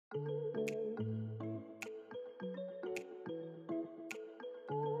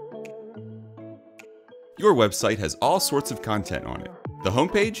Your website has all sorts of content on it. The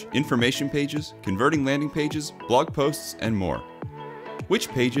homepage, information pages, converting landing pages, blog posts, and more. Which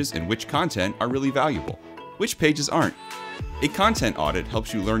pages and which content are really valuable? Which pages aren't? A content audit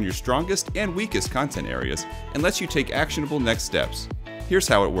helps you learn your strongest and weakest content areas and lets you take actionable next steps. Here's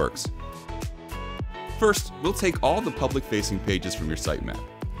how it works. First, we'll take all the public-facing pages from your sitemap.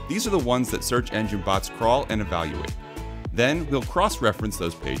 These are the ones that search engine bots crawl and evaluate. Then, we'll cross-reference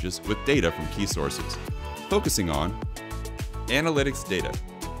those pages with data from key sources, focusing on analytics data,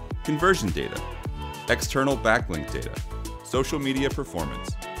 conversion data, external backlink data, social media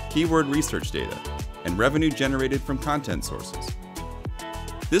performance, keyword research data, and revenue generated from content sources.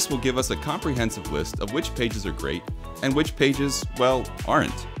 This will give us a comprehensive list of which pages are great and which pages, well,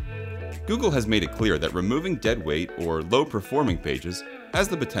 aren't. Google has made it clear that removing dead weight or low-performing pages has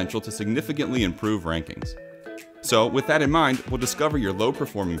the potential to significantly improve rankings. So, with that in mind, we'll discover your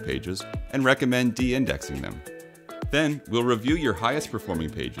low-performing pages and recommend de-indexing them. Then, we'll review your highest-performing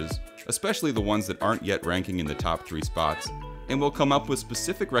pages, especially the ones that aren't yet ranking in the top 3 spots, and we'll come up with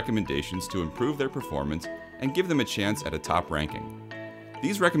specific recommendations to improve their performance and give them a chance at a top ranking.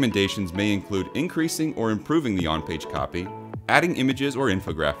 These recommendations may include increasing or improving the on-page copy, adding images or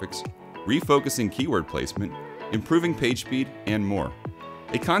infographics, refocusing keyword placement, improving page speed, and more.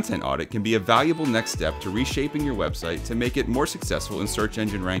 A content audit can be a valuable next step to reshaping your website to make it more successful in search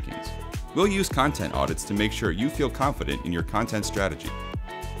engine rankings. We'll use content audits to make sure you feel confident in your content strategy.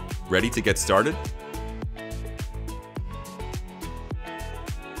 Ready to get started?